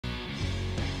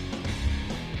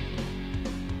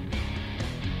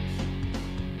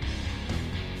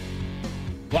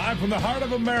Live from the heart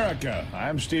of America,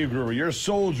 I'm Steve Gruber, your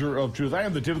soldier of truth. I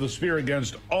am the tip of the spear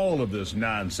against all of this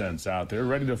nonsense out there,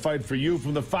 ready to fight for you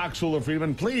from the foxhole of freedom.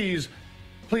 And please,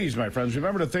 my friends,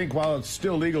 remember to think while it's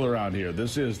still legal around here.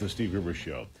 This is the Steve Gruber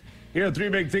Show. Here are three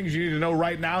big things you need to know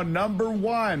right now. Number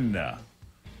one,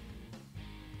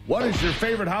 what is your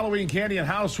favorite Halloween candy and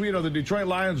how sweet are the Detroit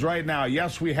Lions right now?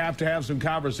 Yes, we have to have some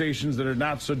conversations that are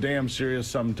not so damn serious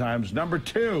sometimes. Number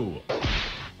two,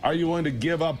 are you willing to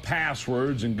give up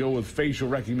passwords and go with facial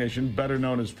recognition, better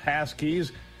known as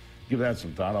passkeys? Give that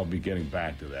some thought. I'll be getting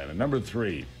back to that. And number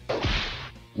three,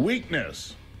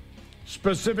 weakness,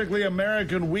 specifically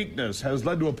American weakness, has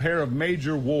led to a pair of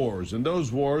major wars. And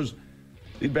those wars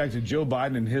lead back to Joe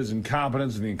Biden and his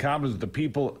incompetence and the incompetence of the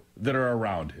people that are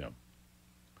around him.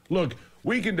 Look,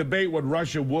 we can debate what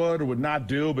Russia would or would not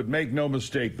do, but make no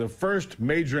mistake, the first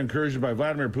major incursion by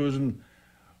Vladimir Putin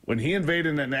when he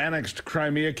invaded and annexed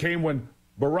Crimea came when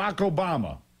Barack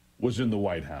Obama was in the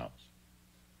White House.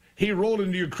 He rolled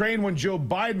into Ukraine when Joe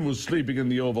Biden was sleeping in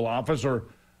the Oval Office or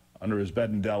under his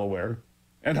bed in Delaware.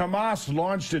 And Hamas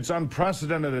launched its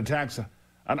unprecedented attacks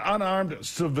on unarmed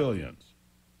civilians,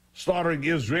 slaughtering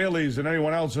Israelis and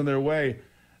anyone else in their way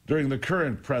during the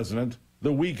current president,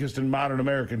 the weakest in modern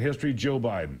American history, Joe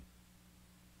Biden.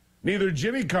 Neither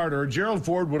Jimmy Carter or Gerald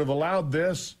Ford would have allowed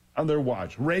this on their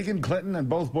watch. Reagan, Clinton, and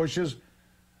both Bushes,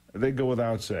 they go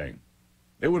without saying.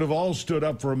 They would have all stood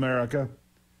up for America.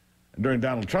 And during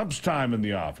Donald Trump's time in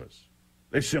the office,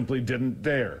 they simply didn't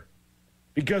dare.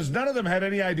 Because none of them had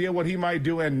any idea what he might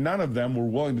do, and none of them were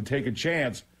willing to take a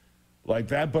chance like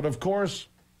that. But of course,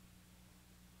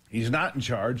 he's not in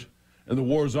charge, and the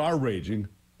wars are raging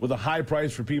with a high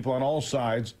price for people on all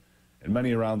sides and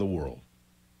many around the world.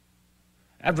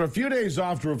 After a few days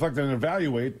off to reflect and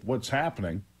evaluate what's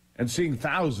happening, and seeing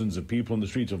thousands of people in the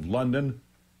streets of London,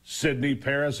 Sydney,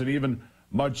 Paris, and even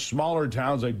much smaller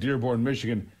towns like Dearborn,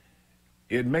 Michigan,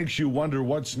 it makes you wonder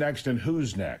what's next and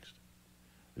who's next.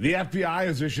 The FBI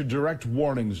has issued direct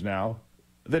warnings now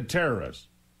that terrorists,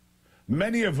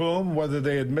 many of whom, whether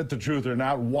they admit the truth or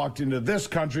not, walked into this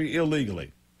country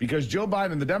illegally because Joe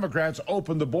Biden and the Democrats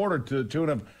opened the border to the tune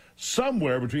of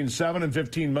somewhere between 7 and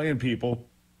 15 million people,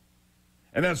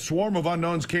 and that swarm of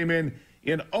unknowns came in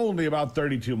only about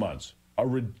 32 months. A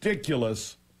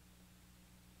ridiculously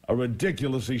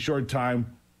short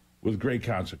time with great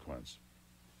consequence.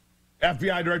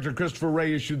 FBI Director Christopher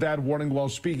Wray issued that warning while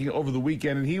speaking over the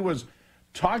weekend, and he was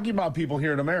talking about people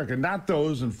here in America, not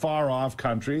those in far-off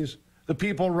countries, the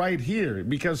people right here,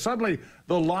 because suddenly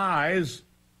the lies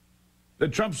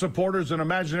that Trump supporters and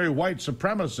imaginary white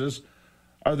supremacists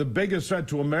are the biggest threat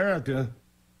to America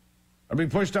are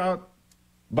being pushed out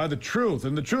by the truth.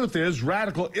 And the truth is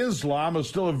radical Islam is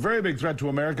still a very big threat to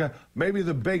America, maybe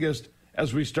the biggest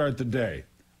as we start the day.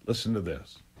 Listen to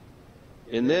this.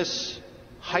 In this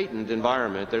heightened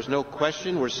environment, there's no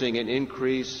question we're seeing an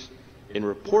increase in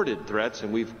reported threats,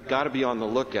 and we've got to be on the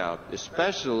lookout,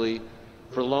 especially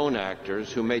for lone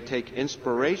actors who may take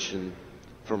inspiration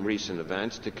from recent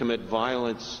events to commit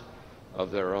violence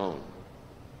of their own.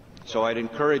 So I'd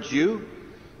encourage you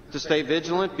to stay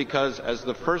vigilant, because as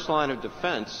the first line of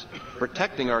defense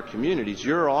protecting our communities,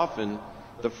 you're often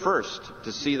the first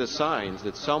to see the signs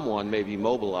that someone may be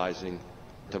mobilizing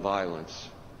to violence.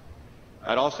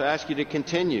 I'd also ask you to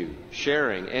continue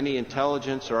sharing any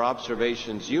intelligence or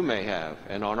observations you may have,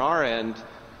 and on our end,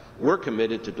 we're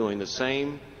committed to doing the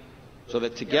same so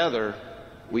that together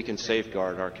we can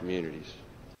safeguard our communities.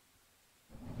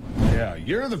 Yeah,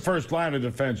 you're the first line of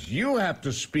defense. You have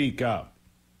to speak up.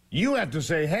 You have to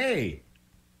say, hey,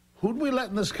 who'd we let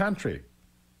in this country?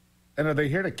 And are they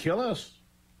here to kill us?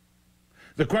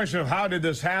 The question of how did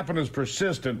this happen is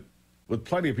persistent, with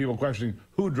plenty of people questioning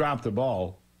who dropped the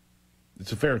ball.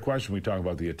 It's a fair question. We talk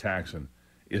about the attacks in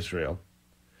Israel.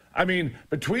 I mean,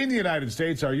 between the United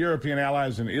States, our European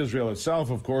allies, and Israel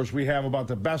itself, of course, we have about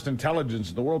the best intelligence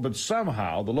in the world, but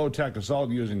somehow the low-tech assault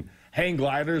using hang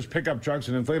gliders, pickup trucks,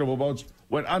 and inflatable boats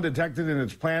went undetected in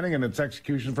its planning and its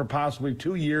execution for possibly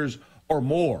 2 years or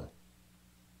more.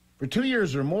 For 2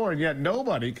 years or more, and yet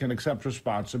nobody can accept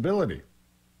responsibility.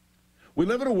 We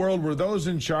live in a world where those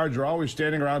in charge are always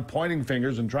standing around pointing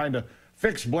fingers and trying to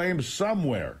fix blame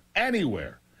somewhere,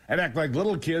 anywhere, and act like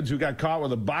little kids who got caught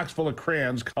with a box full of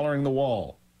crayons coloring the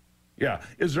wall. Yeah,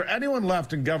 is there anyone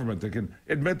left in government that can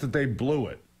admit that they blew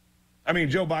it? I mean,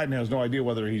 Joe Biden has no idea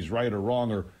whether he's right or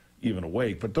wrong or even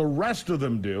awake, but the rest of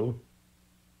them do.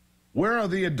 Where are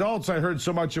the adults I heard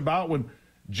so much about when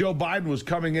Joe Biden was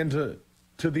coming into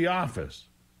the office?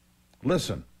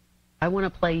 Listen. I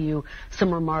want to play you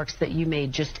some remarks that you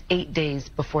made just 8 days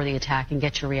before the attack and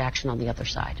get your reaction on the other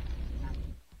side.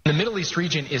 The Middle East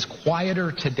region is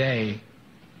quieter today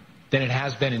than it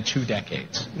has been in 2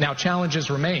 decades. Now, challenges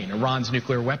remain. Iran's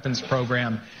nuclear weapons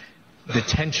program, the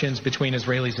tensions between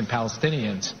Israelis and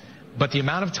Palestinians. But the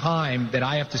amount of time that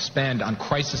I have to spend on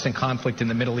crisis and conflict in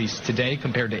the Middle East today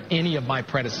compared to any of my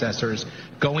predecessors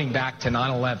going back to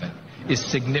 9/11 is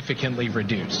significantly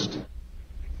reduced.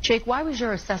 Jake, why was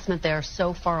your assessment there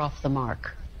so far off the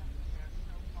mark?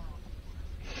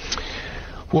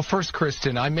 Well, first,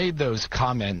 Kristen, I made those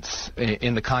comments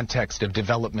in the context of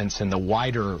developments in the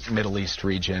wider Middle East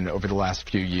region over the last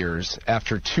few years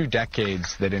after 2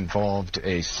 decades that involved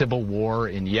a civil war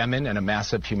in Yemen and a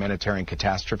massive humanitarian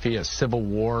catastrophe, a civil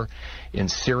war in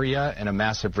Syria and a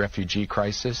massive refugee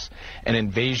crisis, an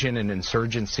invasion and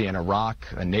insurgency in Iraq,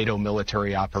 a NATO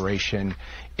military operation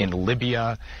in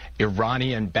Libya,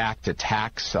 Iranian-backed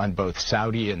attacks on both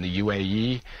Saudi and the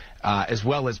UAE, as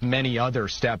well as many other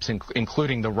steps,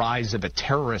 including the rise of a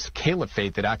terrorist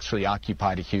caliphate that actually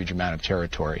occupied a huge amount of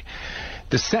territory.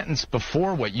 The sentence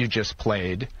before what you just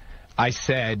played, I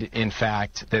said, in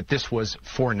fact, that this was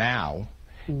for now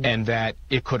and that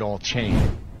it could all change.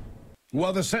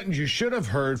 Well, the sentence you should have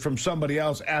heard from somebody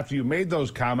else after you made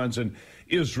those comments and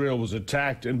Israel was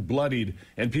attacked and bloodied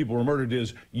and people were murdered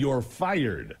is, "You're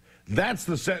fired." That's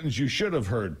the sentence you should have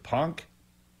heard, punk.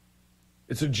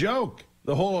 It's a joke.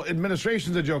 The whole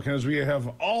administration's a joke, and as we have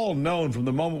all known from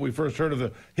the moment we first heard of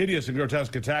the hideous and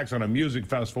grotesque attacks on a music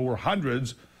festival where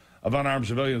hundreds of unarmed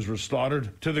civilians were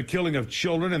slaughtered, to the killing of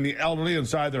children and the elderly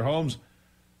inside their homes,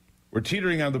 we're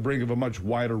teetering on the brink of a much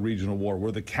wider regional war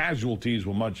where the casualties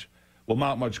will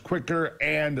mount much quicker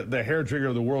and the hair trigger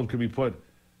of the world could be put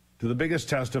to the biggest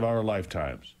test of our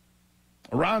lifetimes.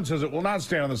 Iran says it will not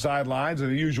stand on the sidelines,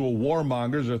 and the usual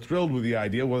warmongers are thrilled with the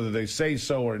idea, whether they say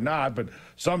so or not, but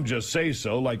some just say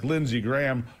so, like Lindsey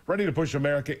Graham, ready to push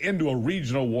America into a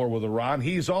regional war with Iran.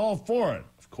 He's all for it,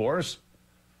 of course.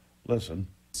 Listen.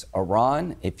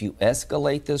 Iran, if you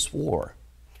escalate this war,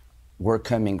 we're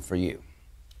coming for you.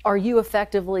 Are you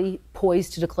effectively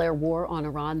poised to declare war on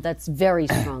Iran? That's very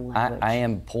strong language. I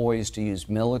am poised to use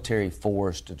military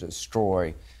force to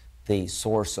destroy the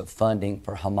source of funding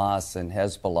for Hamas and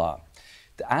Hezbollah.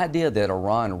 The idea that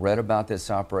Iran read about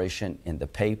this operation in the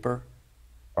paper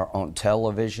or on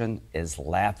television is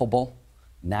laughable.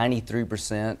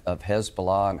 93% of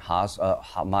Hezbollah and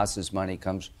Hamas's money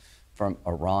comes from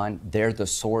Iran. They're the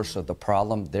source of the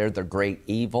problem. They're the great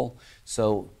evil.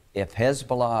 So if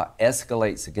Hezbollah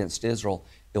escalates against Israel,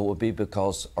 it will be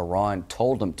because Iran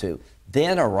told them to.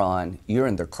 Then Iran, you're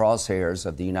in the crosshairs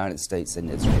of the United States and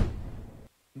Israel.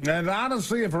 And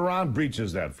honestly, if Iran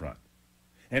breaches that front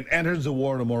and enters the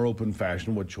war in a more open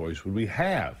fashion, what choice would we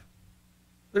have?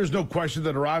 There's no question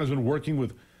that Iran has been working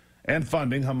with and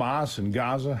funding Hamas in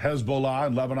Gaza, Hezbollah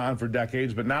in Lebanon for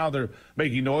decades, but now they're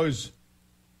making noise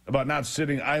about not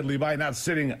sitting idly by, not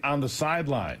sitting on the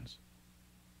sidelines.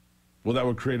 Well, that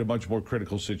would create a much more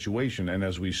critical situation. And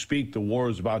as we speak, the war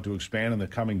is about to expand in the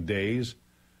coming days.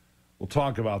 We'll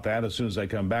talk about that as soon as I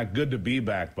come back. Good to be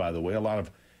back, by the way. A lot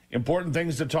of important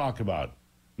things to talk about.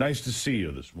 Nice to see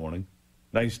you this morning.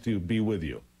 Nice to be with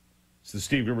you. It's the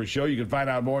Steve Gruber Show. You can find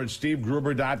out more at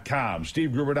stevegruber.com.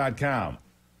 stevegruber.com.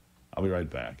 I'll be right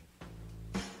back.